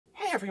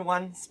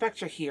everyone,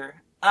 Spectra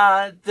here.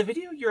 The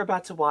video you're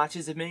about to watch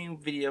is a mini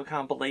video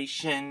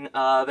compilation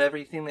of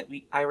everything that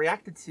I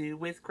reacted to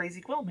with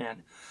Crazy Quil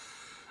Man.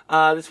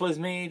 This was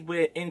made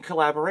in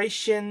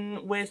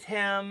collaboration with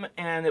him,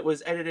 and it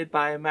was edited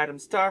by Madam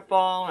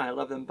Starfall. I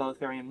love them both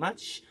very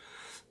much.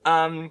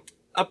 A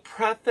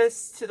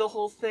preface to the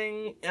whole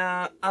thing,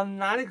 I'm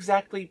not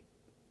exactly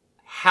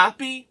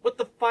happy with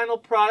the final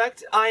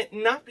product.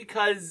 Not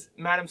because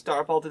Madam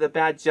Starfall did a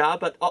bad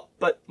job,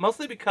 but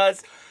mostly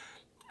because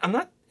I'm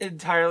not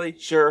entirely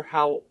sure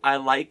how I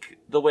like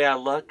the way I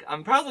look.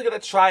 I'm probably gonna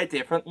try a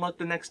different look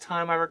the next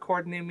time I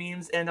record new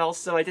memes, and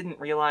also I didn't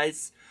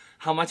realize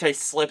how much I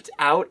slipped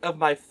out of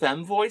my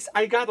femme voice.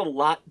 I got a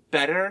lot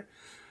better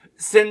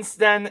since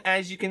then,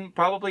 as you can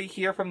probably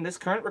hear from this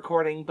current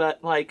recording,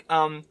 but like,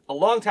 a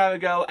long time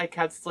ago, I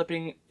kept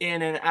slipping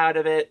in and out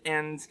of it,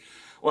 and,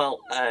 well,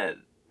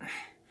 I'm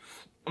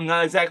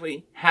not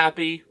exactly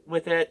happy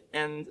with it,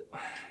 and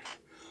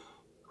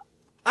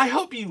I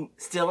hope you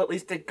still at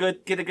least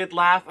get a good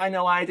laugh. I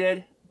know I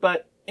did,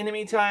 but in the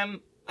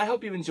meantime, I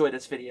hope you enjoyed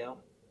this video.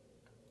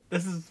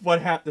 This is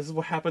what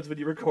happens when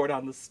you record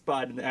on the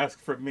spot and ask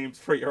for memes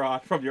from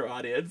your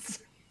audience.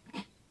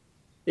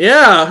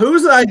 Yeah,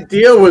 whose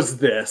idea was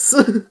this?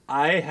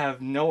 I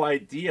have no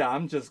idea.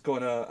 I'm just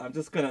gonna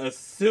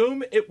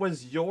assume it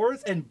was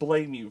yours and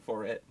blame you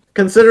for it.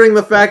 Considering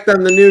the fact that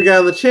I'm the new guy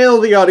on the channel,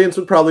 the audience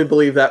would probably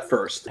believe that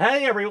first.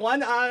 Hey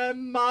everyone,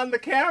 I'm on the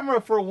camera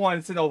for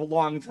once in a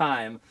long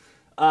time.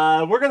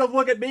 We're gonna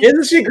look at me.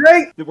 Isn't she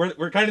great?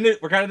 We're kind of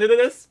new to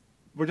this.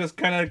 We're just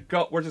kind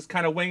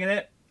of winging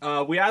it.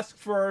 We asked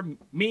for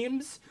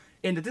memes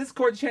in the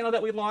Discord channel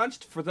that we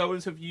launched. For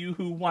those of you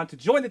who want to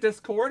join the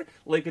Discord,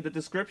 link in the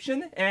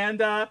description. And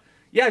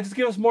yeah, just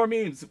give us more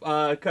memes,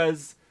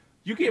 because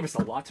you gave us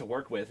a lot to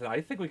work with, and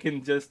I think we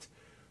can just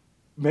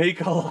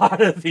make a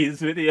lot of these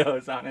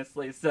videos,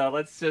 honestly. So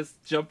let's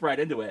just jump right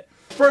into it.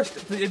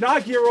 First, the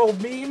inaugural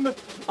meme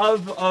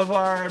of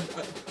our...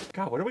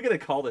 God, what are we going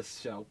to call this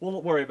show?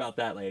 We'll worry about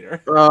that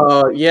later.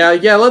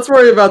 Yeah, let's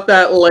worry about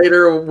that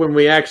later when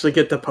we actually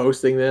get to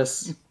posting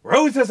this.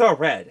 Roses are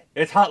red.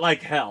 It's hot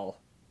like hell.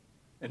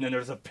 And then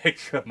there's a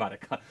picture of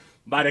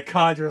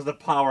mitochondria, the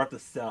power of the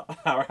cell,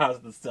 powerhouse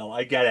of the cell.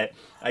 I get it.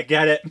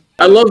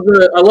 I love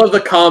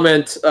the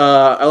comment.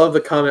 I love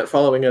the comment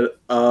following it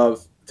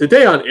of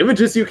today on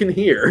Images You Can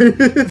Hear.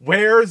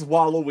 Where's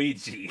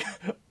Waluigi?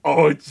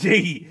 Oh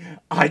gee,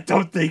 I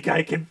don't think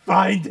I can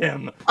find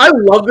him. I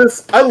love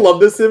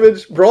this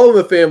image. For All in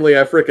the Family,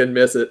 I freaking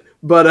miss it.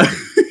 But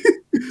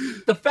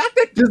the fact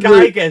that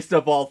Geiges,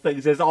 of all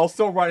things, is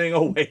also running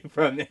away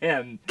from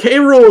him.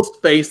 K-Rool's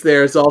face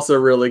there is also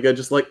really good,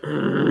 just like...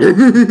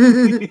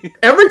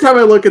 Every time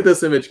I look at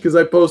this image, because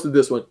I posted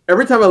this one,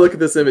 every time I look at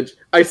this image,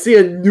 I see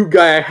a new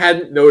guy I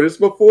hadn't noticed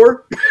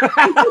before.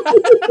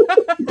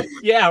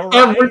 Yeah, right.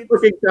 Every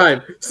freaking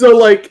time. So,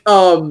 like,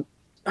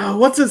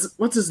 what's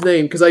his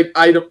name? Because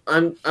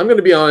I'm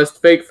gonna be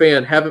honest, fake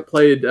fan, haven't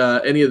played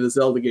any of the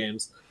Zelda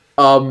games.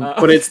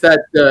 But it's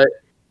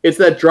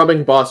that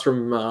drumming boss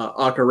from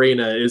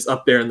Ocarina is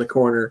up there in the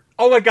corner.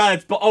 Oh my god,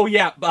 it's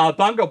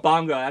Bongo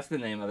Bongo, that's the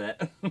name of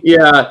it.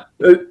 Yeah,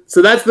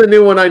 so that's the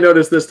new one I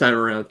noticed this time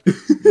around.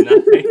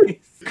 Nice.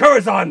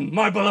 Curzon,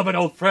 my beloved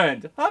old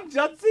friend. I'm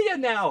Jadzia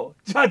now.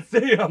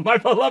 Jadzia, my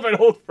beloved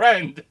old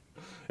friend.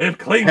 If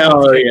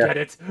Klingons can get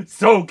it,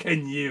 so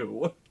can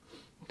you.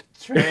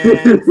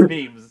 Trans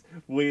memes.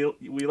 We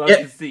love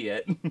to see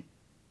it.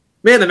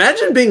 Man,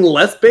 imagine being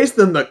less based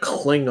than the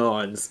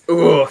Klingons.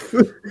 Ugh.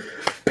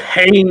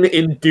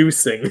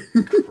 Pain-inducing.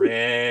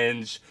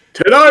 Cringe.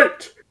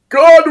 Tonight,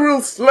 God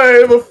will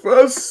slay the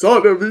first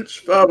son of each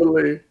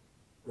family.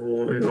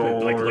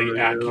 Biblically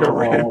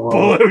accurate,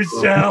 blue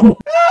shell.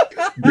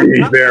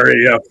 Be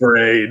very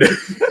afraid.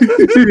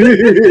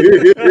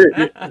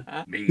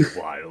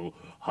 Meanwhile,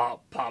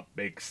 Hop Pop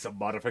makes some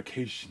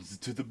modifications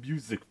to the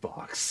music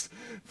box.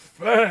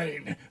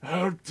 Fine,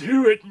 I'll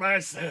do it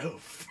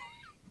myself.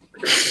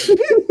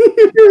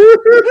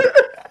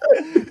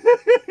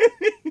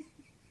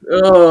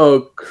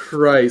 Oh,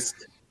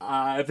 Christ.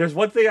 If there's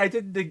one thing I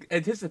didn't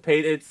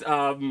anticipate, it's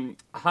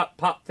Hot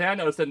Pop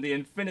Thanos and the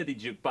Infinity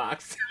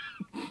Jukebox.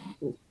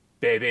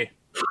 Baby.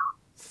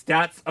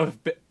 Stats of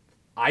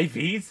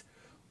IVs?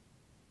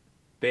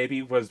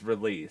 Baby was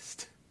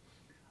released.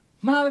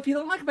 Mom, if you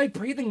don't like my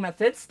breathing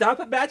methods, stop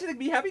imagining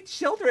me having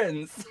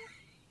children's.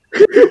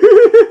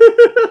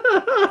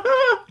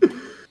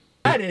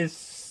 That is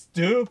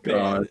stupid.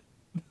 God.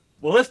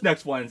 Well, this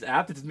next one is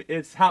apt.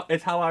 It's how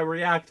I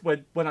react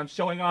when I'm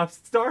showing off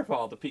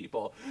Starfall to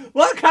people.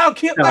 Look how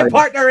cute my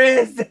partner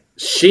is!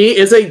 She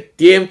is a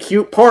damn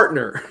cute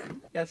partner.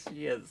 Yes,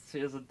 she is.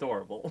 She is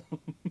adorable.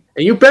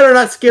 And you better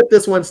not skip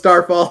this one,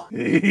 Starfall.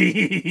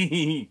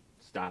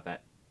 Stop it.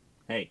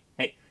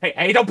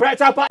 Hey, don't press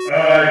up! I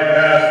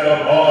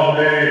cast upon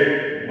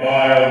thee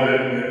mild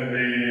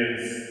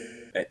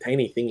inconvenience. That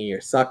tiny thing in your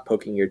sock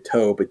poking your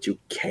toe, but you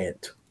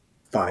can't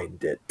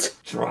find it.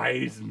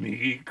 Drives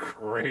me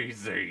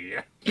crazy.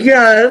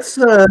 Yeah,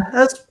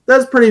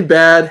 that's pretty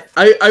bad.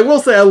 I will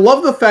say I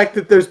love the fact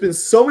that there's been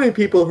so many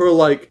people who are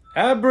like,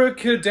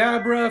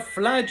 Abracadabra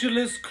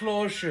flagellus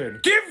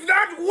clotion. Give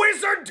that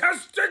wizard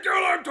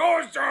testicular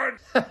torsion!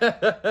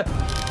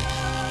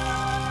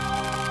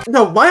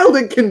 No, mild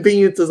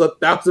inconvenience is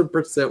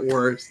 1000%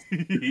 worse.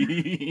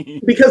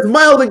 Because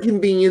mild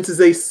inconvenience is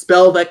a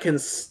spell that can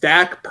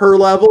stack per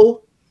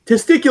level.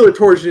 Testicular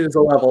torsion is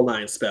a level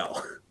 9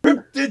 spell.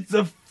 Cryptids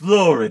of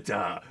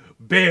Florida,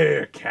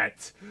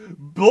 Bearcat,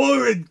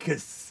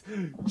 Borencus,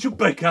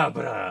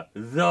 Chupacabra,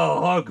 the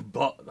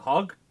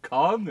Hog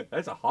Kong?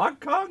 That's a Hog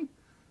Kong?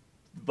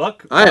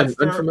 Buck. I am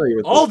unfamiliar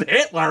with Old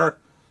Hitler.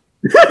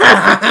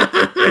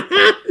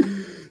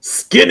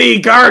 Skinny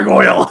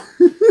gargoyle.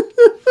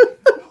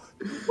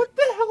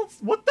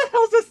 What the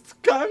hell's a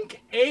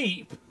skunk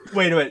ape?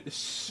 Wait a minute, The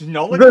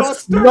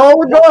Snolligoster?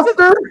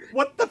 Snolligoster?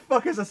 What the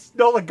fuck is a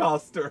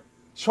Snolligoster?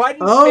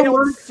 Trident Oh tailed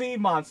my- sea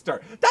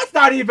monster. That's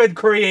not even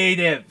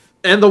creative.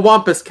 And the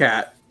Wampus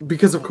cat,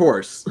 because of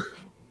course.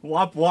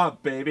 Womp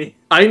womp, baby.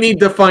 I need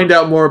to find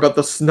out more about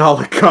the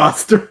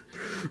Snolligoster.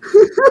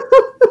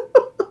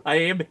 I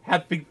am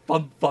having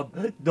fun.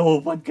 No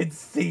one can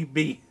see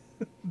me.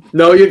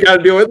 No, you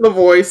gotta do it in the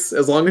voice,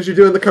 as long as you're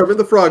doing the Kermit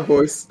the Frog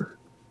voice.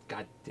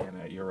 God damn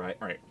it, you're right.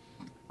 All right.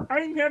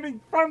 I'm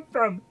having fun.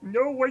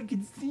 No one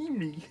can see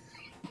me.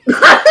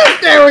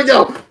 There we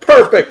go.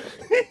 Perfect.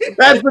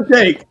 That's the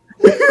take.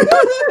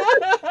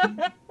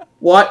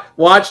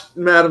 Watch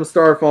Madam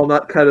Starfall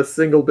not cut a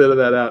single bit of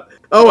that out.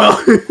 Oh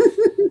well.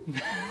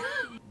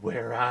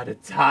 We're out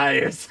of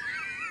tires.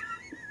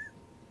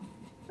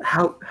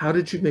 How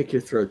did you make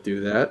your throat do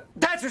that?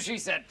 That's what she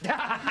said.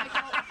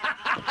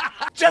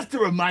 Just a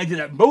reminder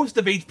that most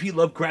of H.P.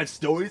 Lovecraft's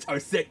stories are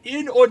set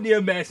in or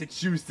near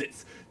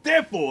Massachusetts.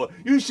 Therefore,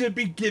 you should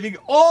be giving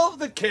all of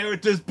the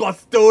characters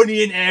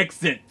Bostonian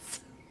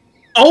accents.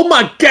 Oh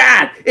my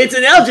god! It's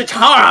an eldritch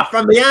horror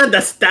from beyond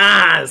the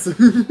stars!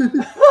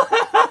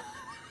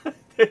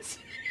 It's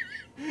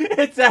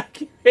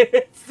accurate.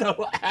 It's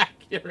so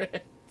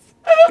accurate.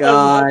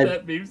 God. I love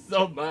that meme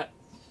so much.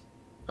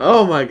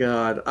 Oh my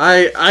god.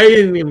 I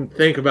didn't even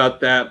think about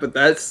that, but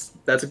that's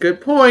a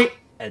good point.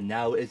 And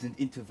now, as an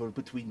interval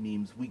between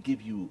memes, we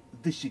give you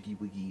the Shiggy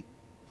Wiggy.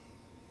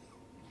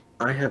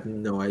 I have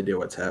no idea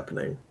what's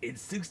happening. In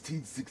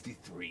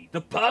 1663,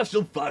 the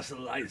partial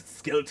fossilized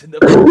skeleton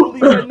of a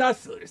woolly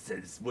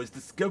rhinoceros was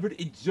discovered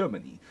in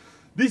Germany.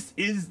 This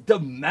is the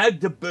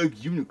Magdeburg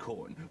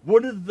unicorn,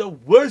 one of the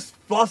worst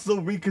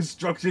fossil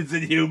reconstructions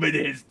in human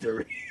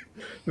history.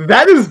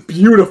 That is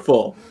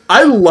beautiful.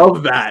 I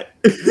love that.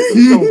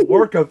 It's a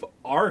work of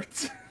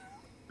art.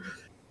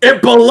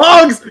 It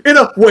belongs in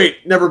a...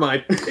 Wait, never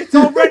mind. It's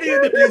already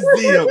in the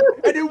museum,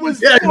 and it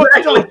was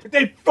fucked up.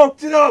 They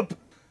fucked it up.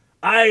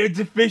 Iron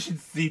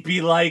deficiency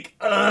be like,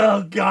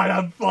 oh god,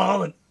 I'm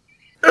falling.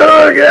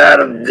 Oh god,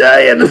 I'm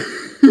dying.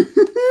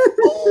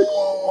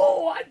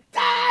 Oh, I'm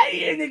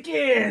dying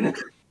again.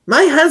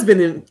 My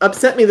husband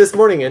upset me this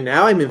morning, and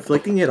now I'm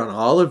inflicting it on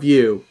all of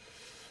you.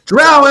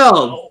 Drow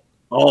elves,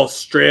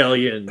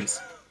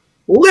 Australians,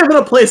 live in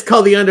a place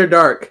called the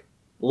Underdark.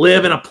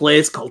 Live in a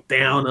place called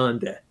Down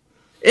Under.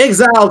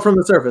 Exiled from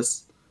the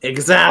surface.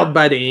 Exiled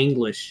by the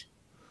English.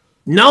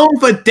 Known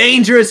for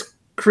dangerous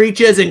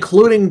creatures,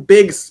 including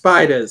big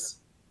spiders.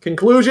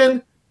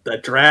 Conclusion: the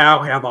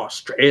Drow have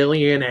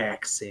Australian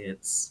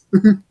accents.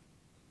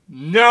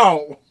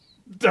 No,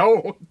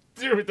 don't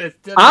do this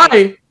to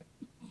me.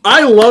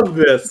 I love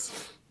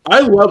this. I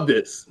love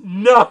this.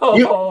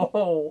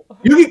 No.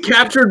 You get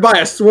captured by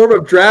a swarm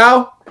of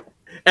Drow,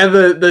 and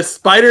the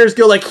spiders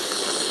go like,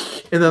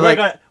 and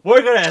they're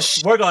we're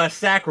gonna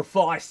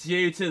sacrifice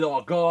you to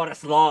the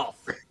goddess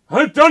Loth.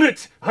 I've done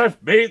it.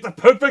 I've made the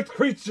perfect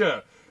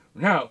creature.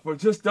 Now for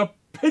just a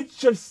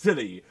pinch of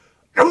silly.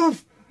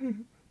 Oof.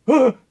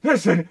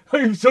 Listen,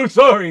 I'm so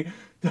sorry.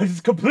 That is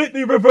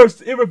completely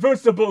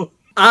irreversible.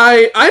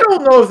 I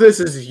don't know if this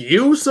is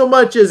you so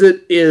much as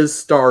it is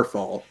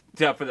Starfall.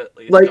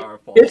 Definitely Like,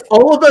 Starfall. it's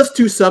all of us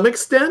to some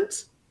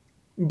extent,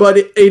 but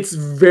it's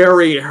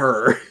very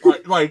her.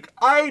 like,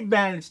 I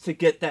managed to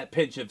get that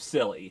pinch of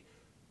silly.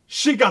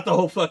 She got the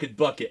whole fucking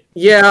bucket.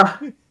 Yeah.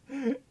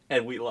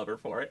 And we love her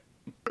for it.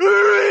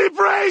 We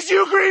praise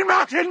you, Green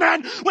Mountain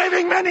Men,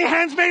 waving many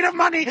hands made of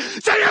money.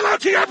 Say hello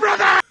to your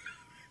brother!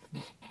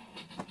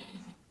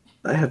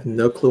 I have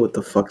no clue what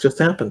the fuck just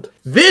happened.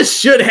 This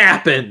should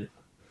happen!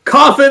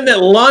 Coffin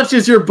that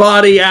launches your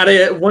body at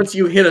it once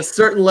you hit a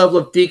certain level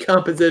of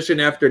decomposition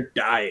after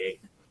dying.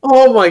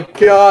 Oh my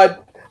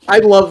god. I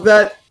love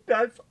that.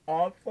 That's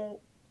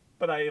awful,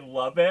 but I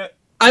love it.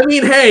 I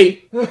mean,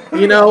 hey,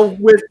 you know,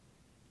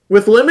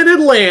 with limited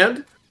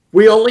land,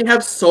 we only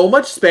have so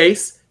much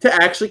space to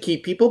actually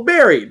keep people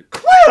buried.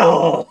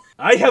 Well,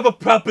 I have a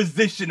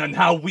proposition on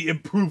how we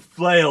improve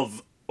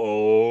flails.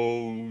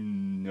 Oh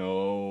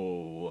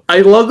no.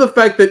 I love the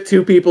fact that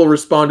 2 people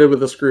responded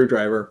with a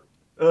screwdriver.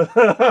 I've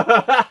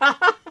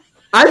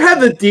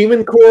had the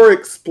Demon Core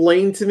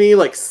explained to me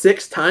like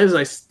 6 times and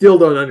I still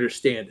don't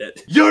understand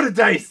it. You're the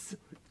dice!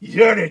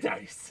 You're the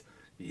dice!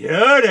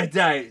 You're the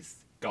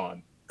dice!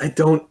 Gone. I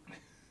don't...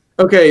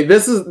 Okay,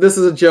 this is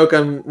a joke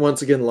I'm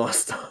once again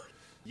lost on.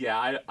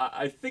 Yeah,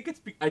 I think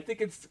I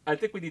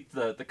think we need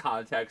the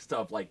context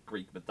of like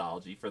Greek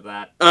mythology for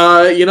that.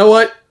 You know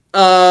what?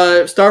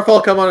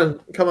 Starfall, come on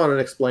and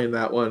explain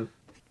that one.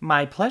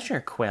 My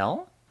pleasure,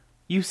 Quil.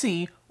 You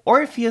see,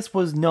 Orpheus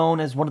was known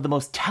as one of the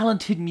most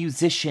talented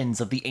musicians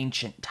of the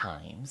ancient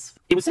times.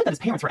 It was said that his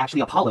parents were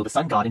actually Apollo, the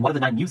sun god, and one of the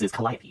 9 muses,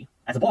 Calliope.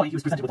 As a boy, he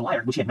was presented with a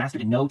lyre, which he had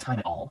mastered in no time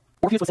at all.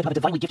 Orpheus was said to have a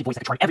divinely gifted voice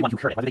that could charm everyone who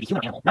heard it, whether they be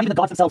human or animal. Not even the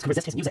gods themselves could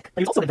resist his music.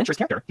 But he was also an adventurous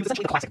character. He was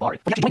essentially a classic bard.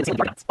 But he actually joined the Sailing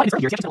Argonauts. By his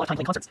early years, he actually spent a lot of time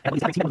playing concerts. And I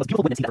believe he's one of the most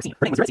beautiful women he's ever seen.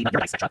 Her name was Eurydice, not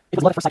Eurydice, Spectra. It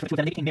was love at first sight for the two of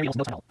them, and they became married almost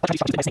no time at all. But she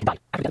was by saying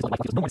died. After that, his life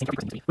was no more than the same for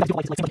every person. With his beautiful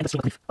life, like sailing against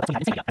the cliff. That's when he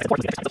had insomnia. As a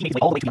course, he was so he made his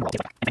way all the way to the world.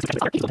 And thanks to his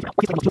other Orpheus was able to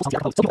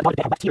songs so he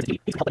got about tears of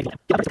he's helped play the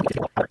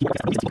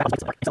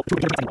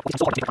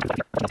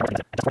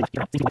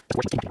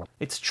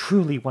It's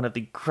truly one of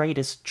the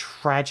greatest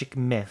tragic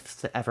myths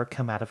to ever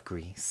come out of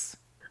Greece.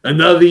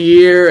 Another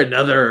year,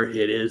 another.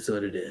 It is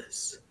what it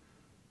is.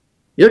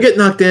 You'll get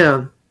knocked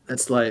down.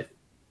 That's life.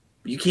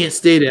 But you can't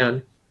stay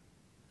down.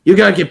 You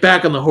gotta get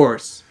back on the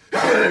horse.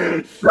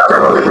 And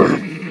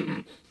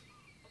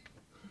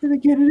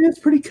again, it is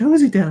pretty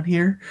cozy down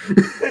here.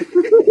 That's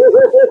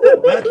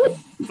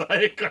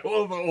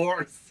psycho of a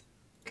horse.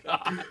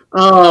 God.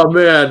 Oh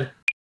man.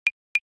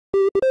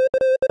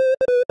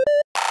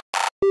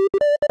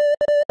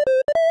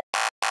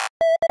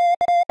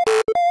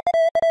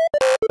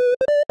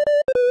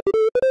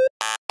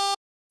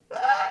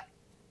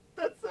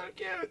 That's so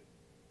cute.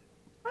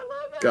 I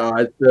love it.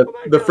 God,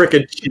 the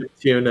freaking chip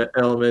tune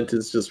element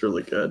is just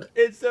really good.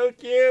 It's so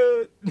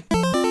cute.